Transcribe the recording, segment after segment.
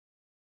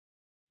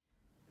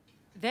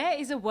There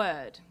is a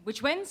word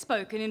which, when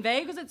spoken,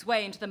 inveigles its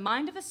way into the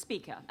mind of the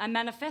speaker and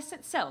manifests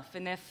itself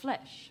in their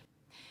flesh.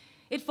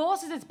 It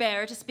forces its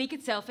bearer to speak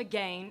itself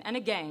again and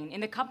again in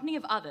the company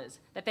of others,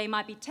 that they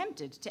might be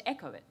tempted to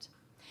echo it.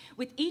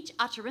 With each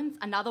utterance,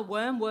 another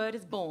wormword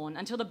is born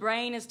until the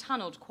brain is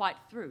tunneled quite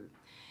through.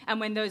 And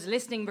when those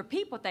listening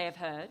repeat what they have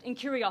heard, in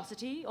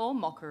curiosity or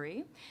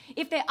mockery,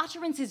 if their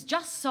utterance is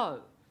just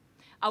so,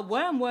 a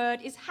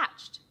wormword is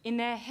hatched in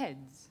their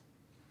heads.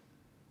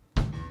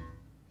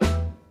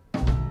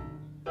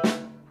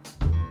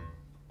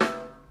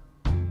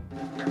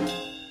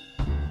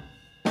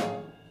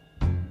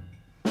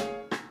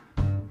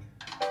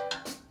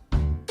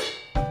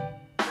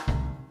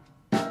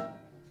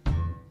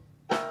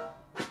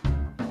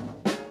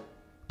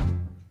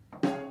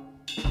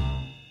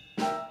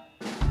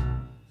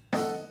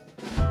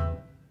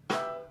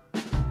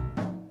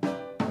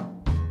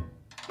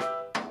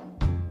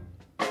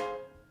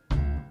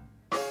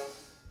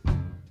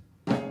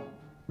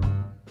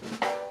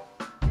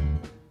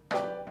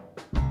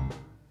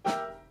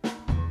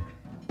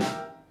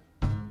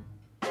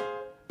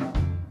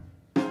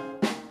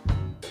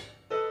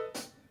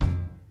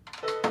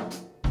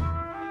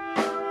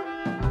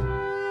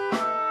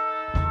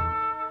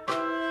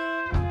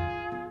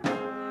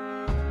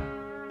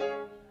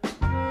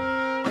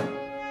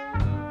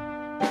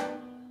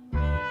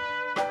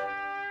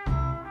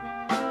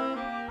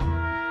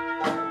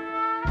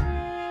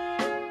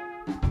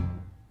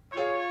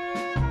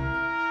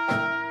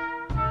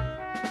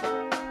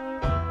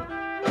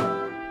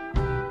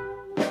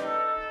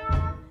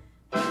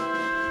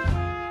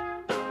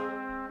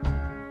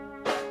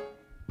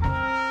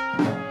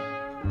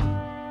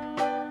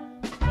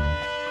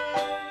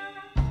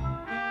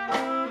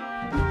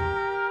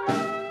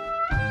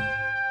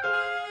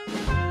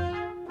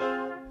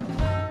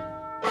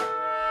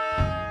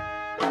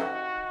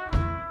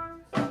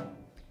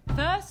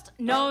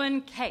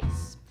 Known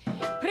case.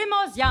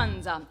 Primoz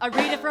Janza, a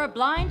reader for a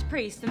blind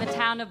priest in the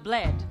town of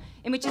Bled,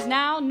 in which is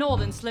now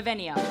northern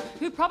Slovenia,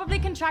 who probably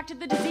contracted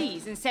the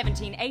disease in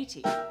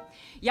 1780.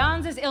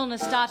 Janza's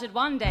illness started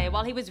one day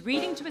while he was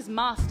reading to his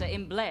master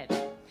in Bled.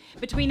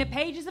 Between the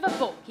pages of a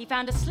book, he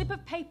found a slip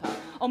of paper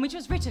on which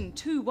was written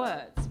 2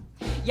 words.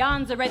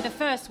 Janza read the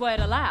first word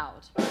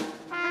aloud.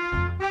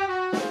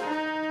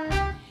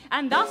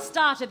 And thus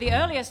started the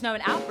earliest known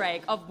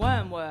outbreak of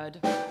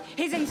Wormword.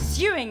 His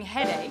ensuing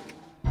headache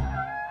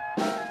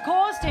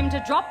caused him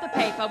to drop the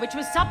paper, which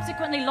was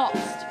subsequently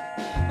lost.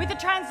 With the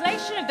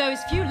translation of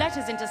those few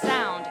letters into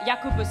sound,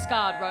 Jakub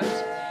Buscard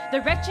wrote, the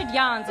wretched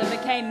Janza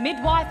became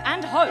midwife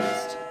and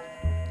host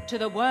to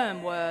the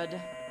Wormword.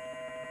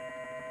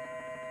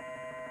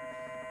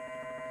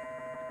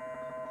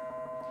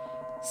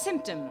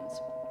 Symptoms.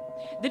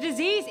 The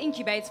disease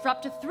incubates for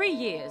up to 3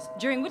 years,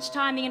 during which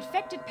time the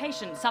infected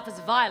patient suffers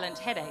violent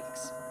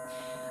headaches.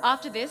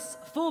 After this,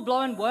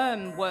 full-blown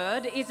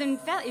wormword is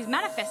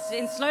manifested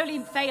in slowly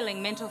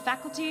failing mental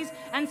faculties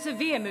and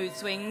severe mood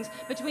swings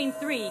between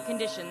 3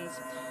 conditions: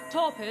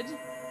 torpid,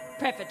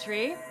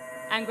 prefatory,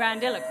 and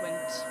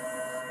grandiloquent.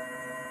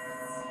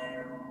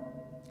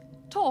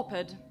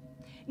 Torpid,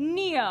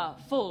 near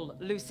full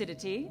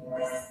lucidity.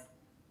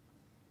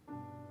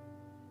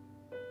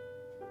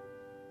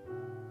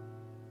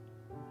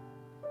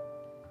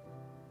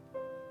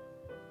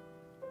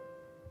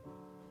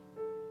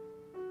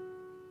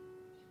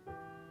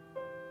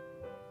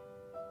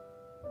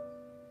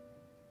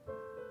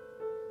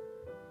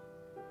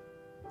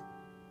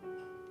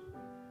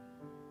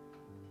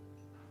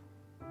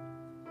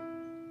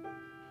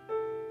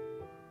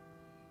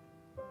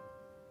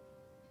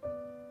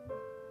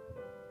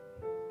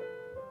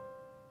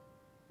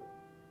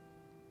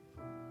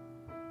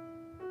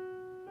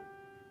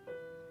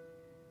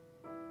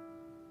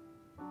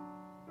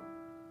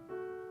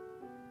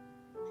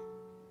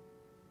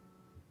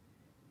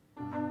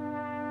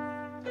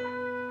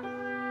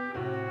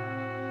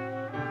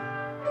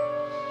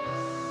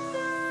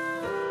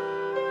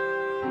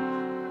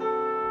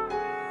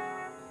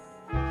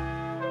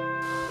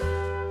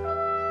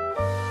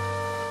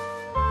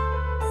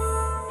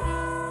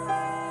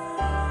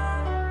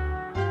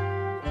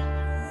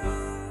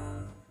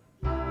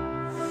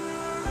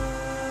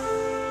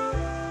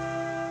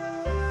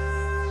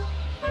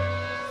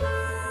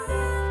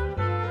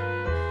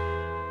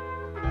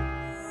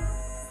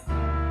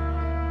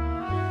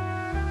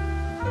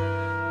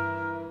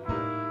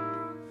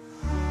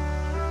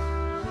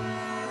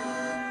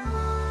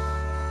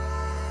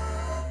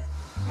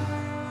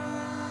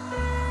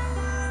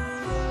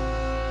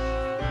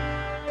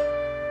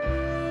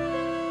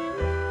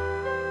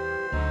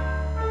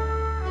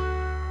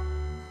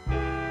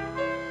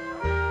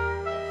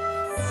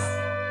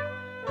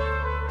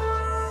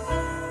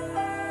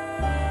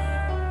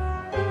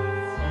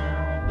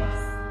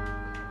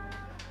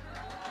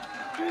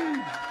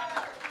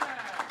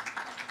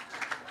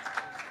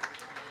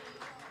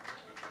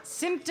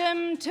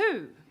 Symptom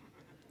 2,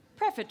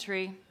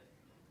 prefatory.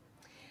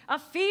 A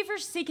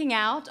feverish seeking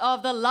out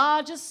of the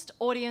largest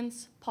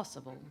audience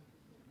possible.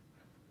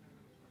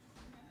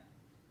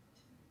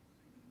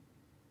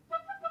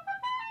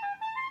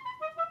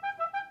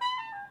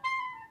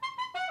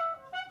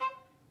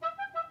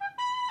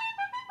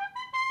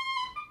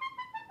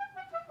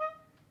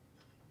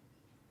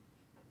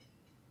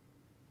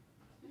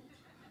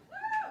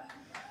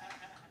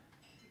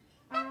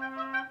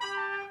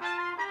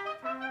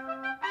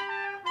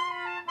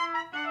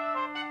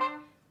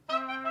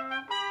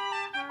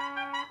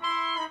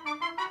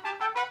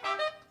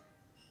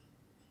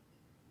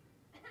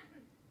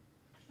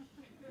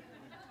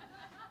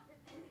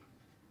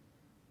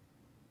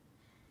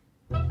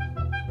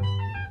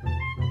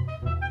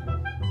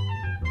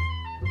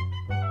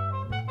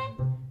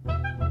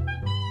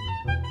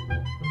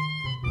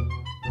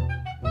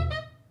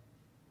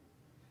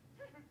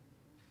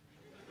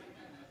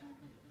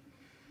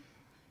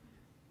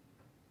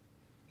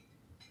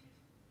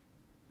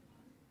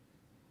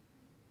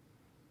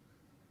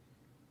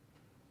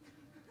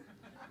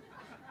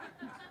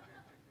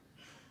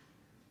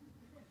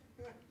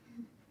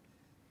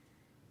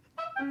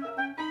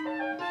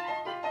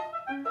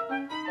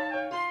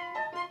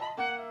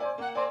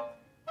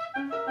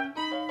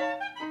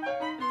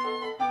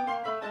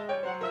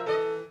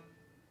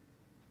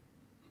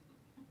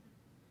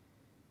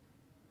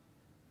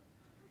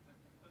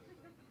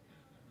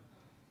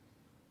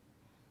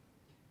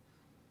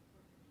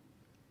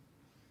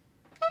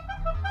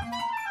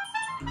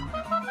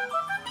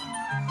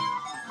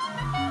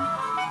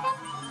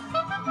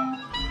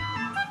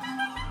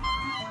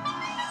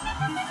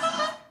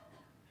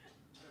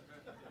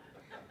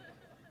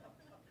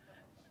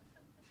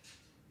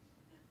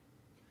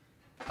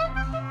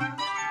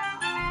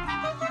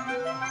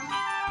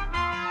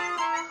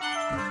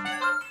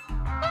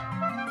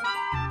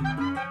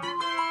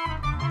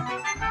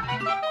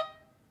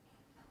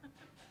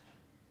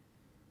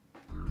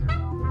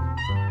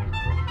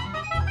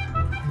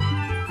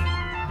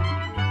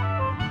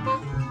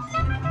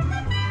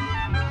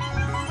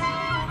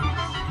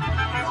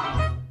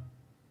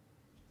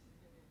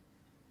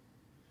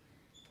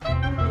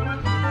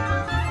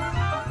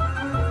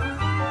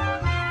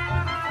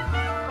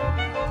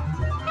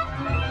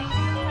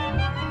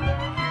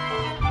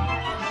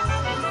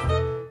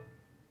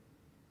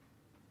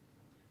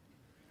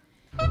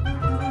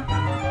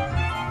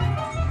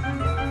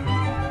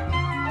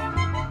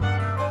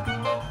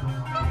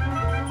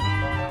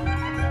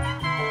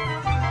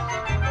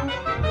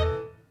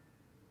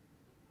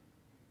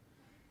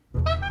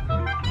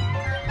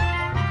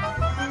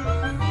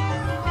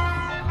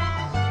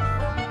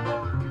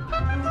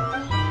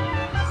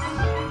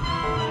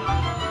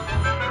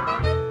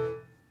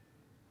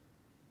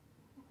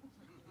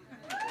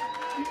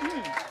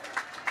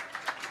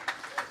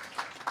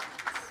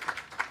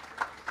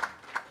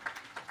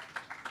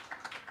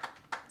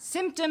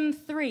 Symptom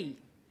 3,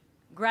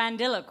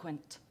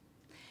 grandiloquent.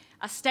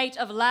 A state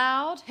of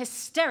loud,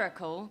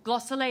 hysterical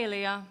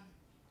glossolalia.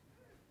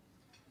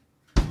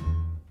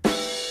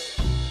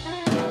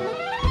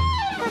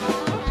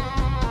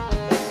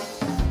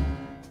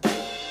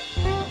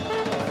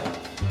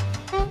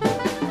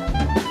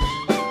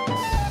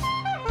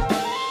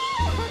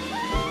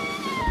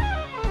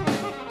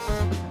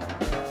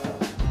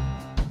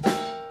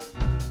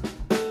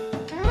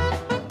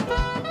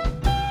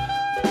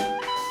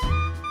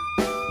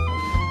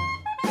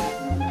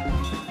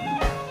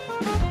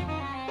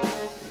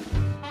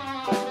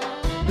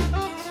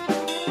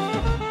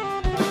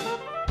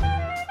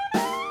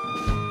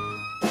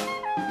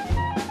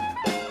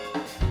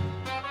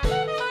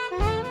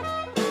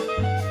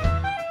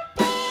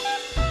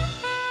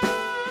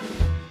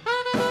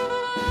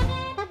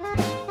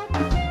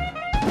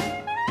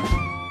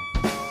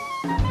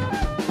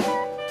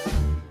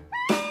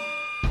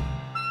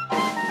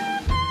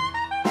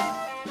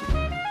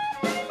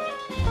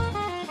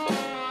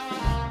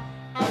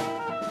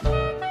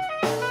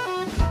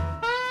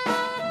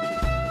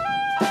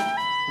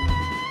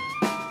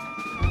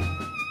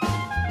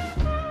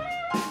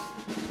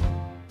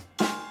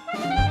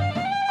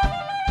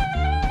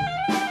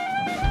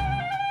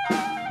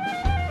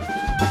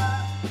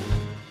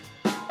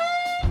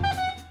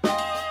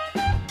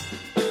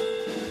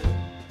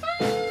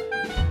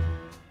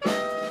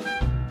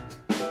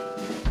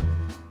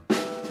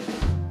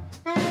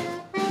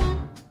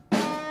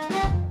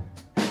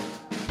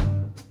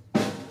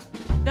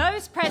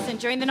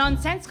 During the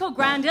nonsensical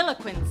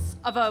grandiloquence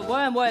of a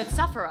wormword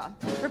sufferer,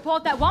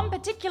 report that one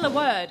particular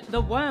word,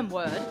 the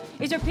wormword,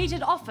 is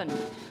repeated often,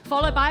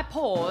 followed by a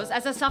pause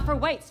as the sufferer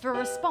waits for a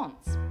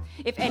response.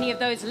 If any of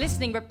those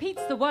listening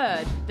repeats the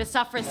word, the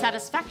sufferer's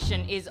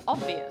satisfaction is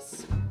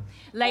obvious.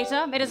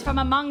 Later, it is from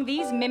among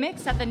these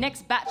mimics that the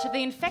next batch of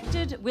the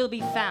infected will be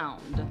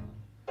found.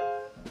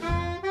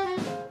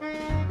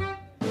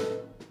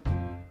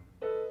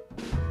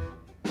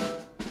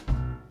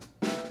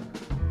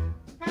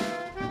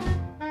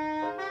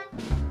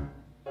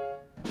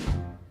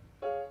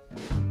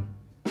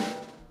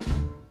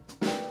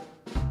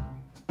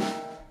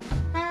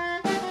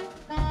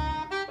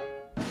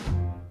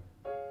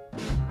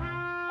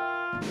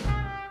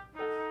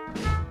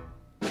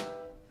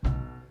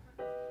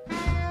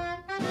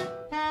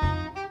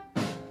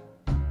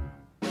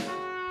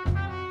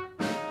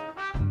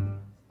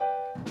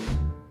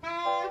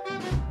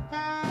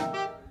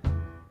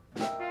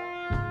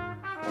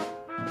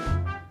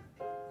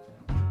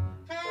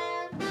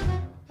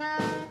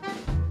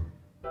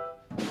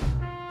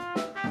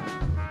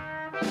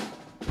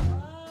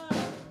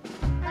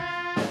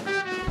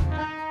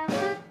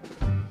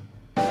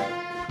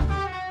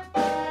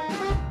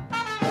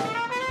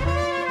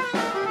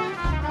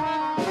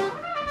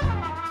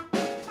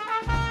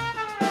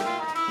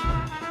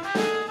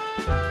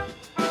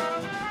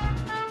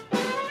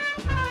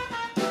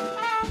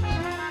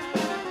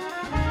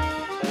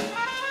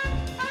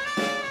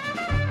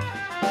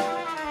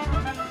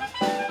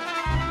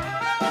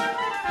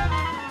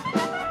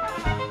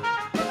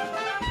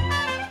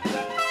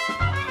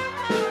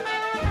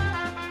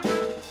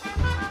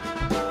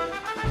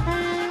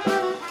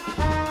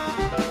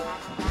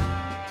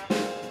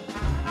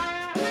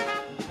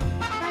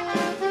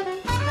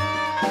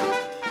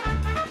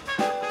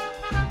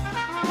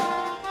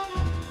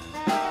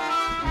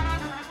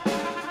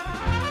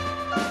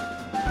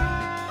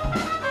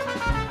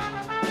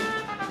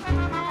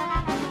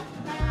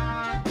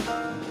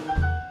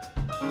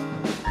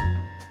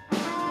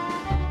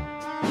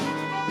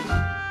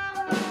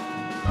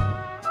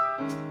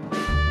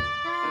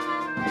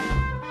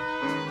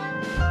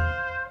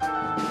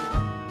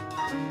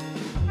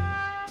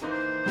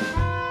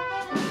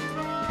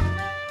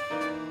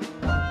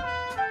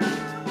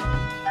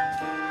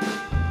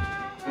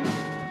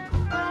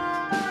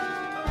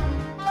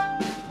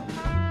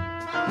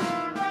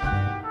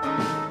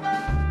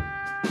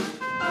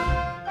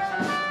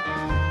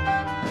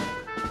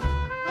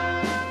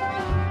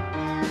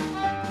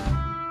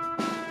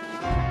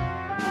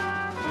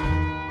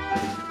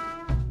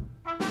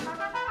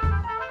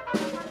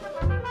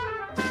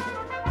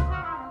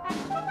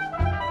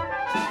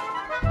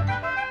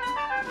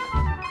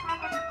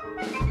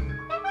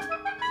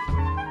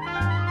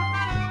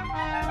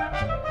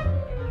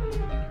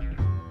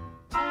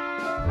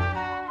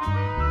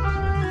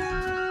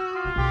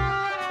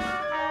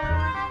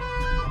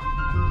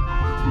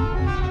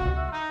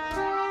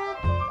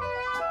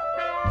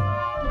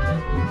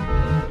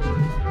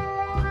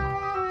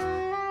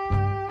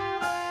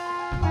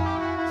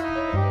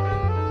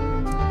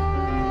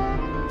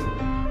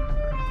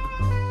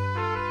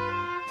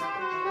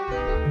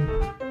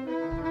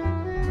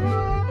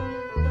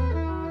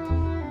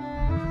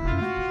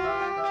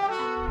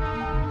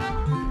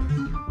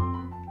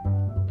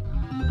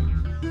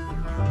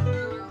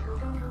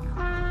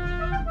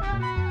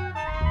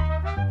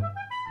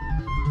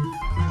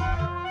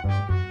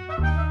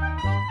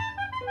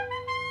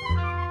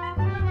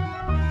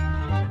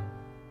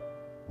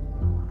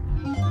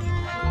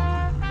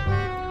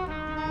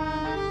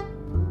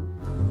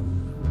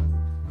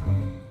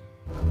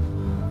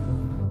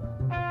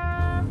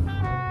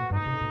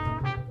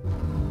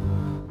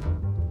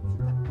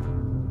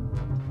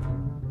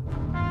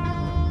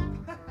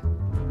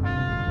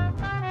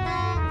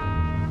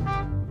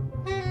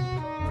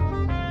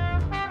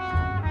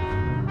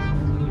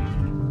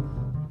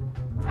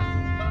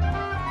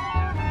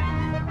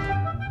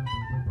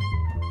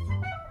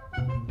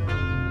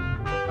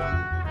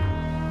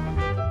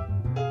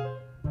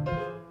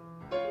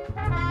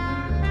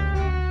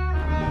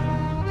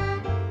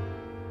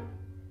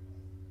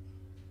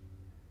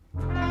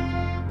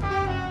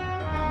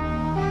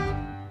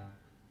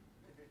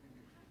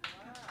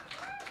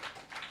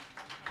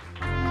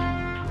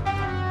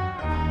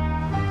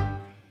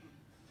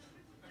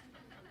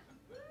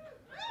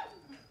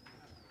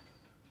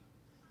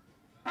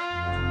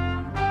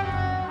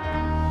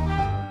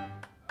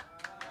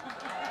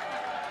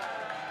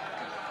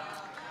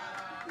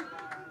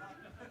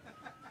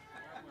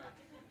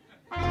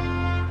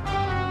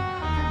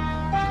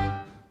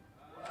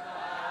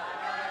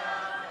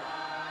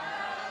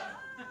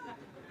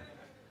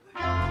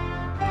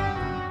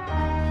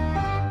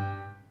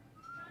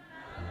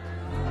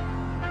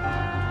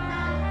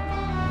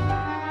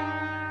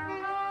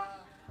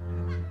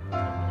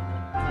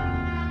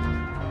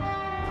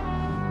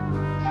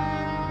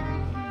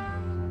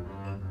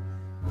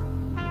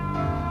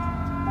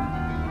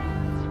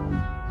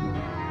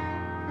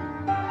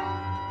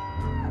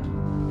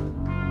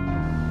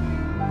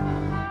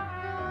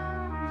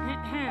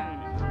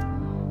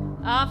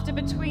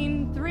 after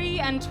between 3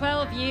 and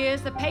 12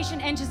 years, the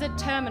patient enters a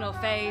terminal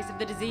phase of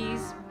the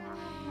disease.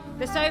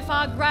 The so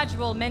far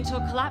gradual mental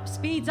collapse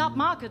speeds up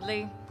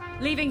markedly,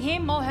 leaving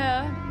him or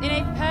her in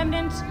a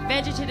permanent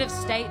vegetative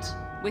state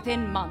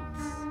within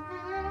months.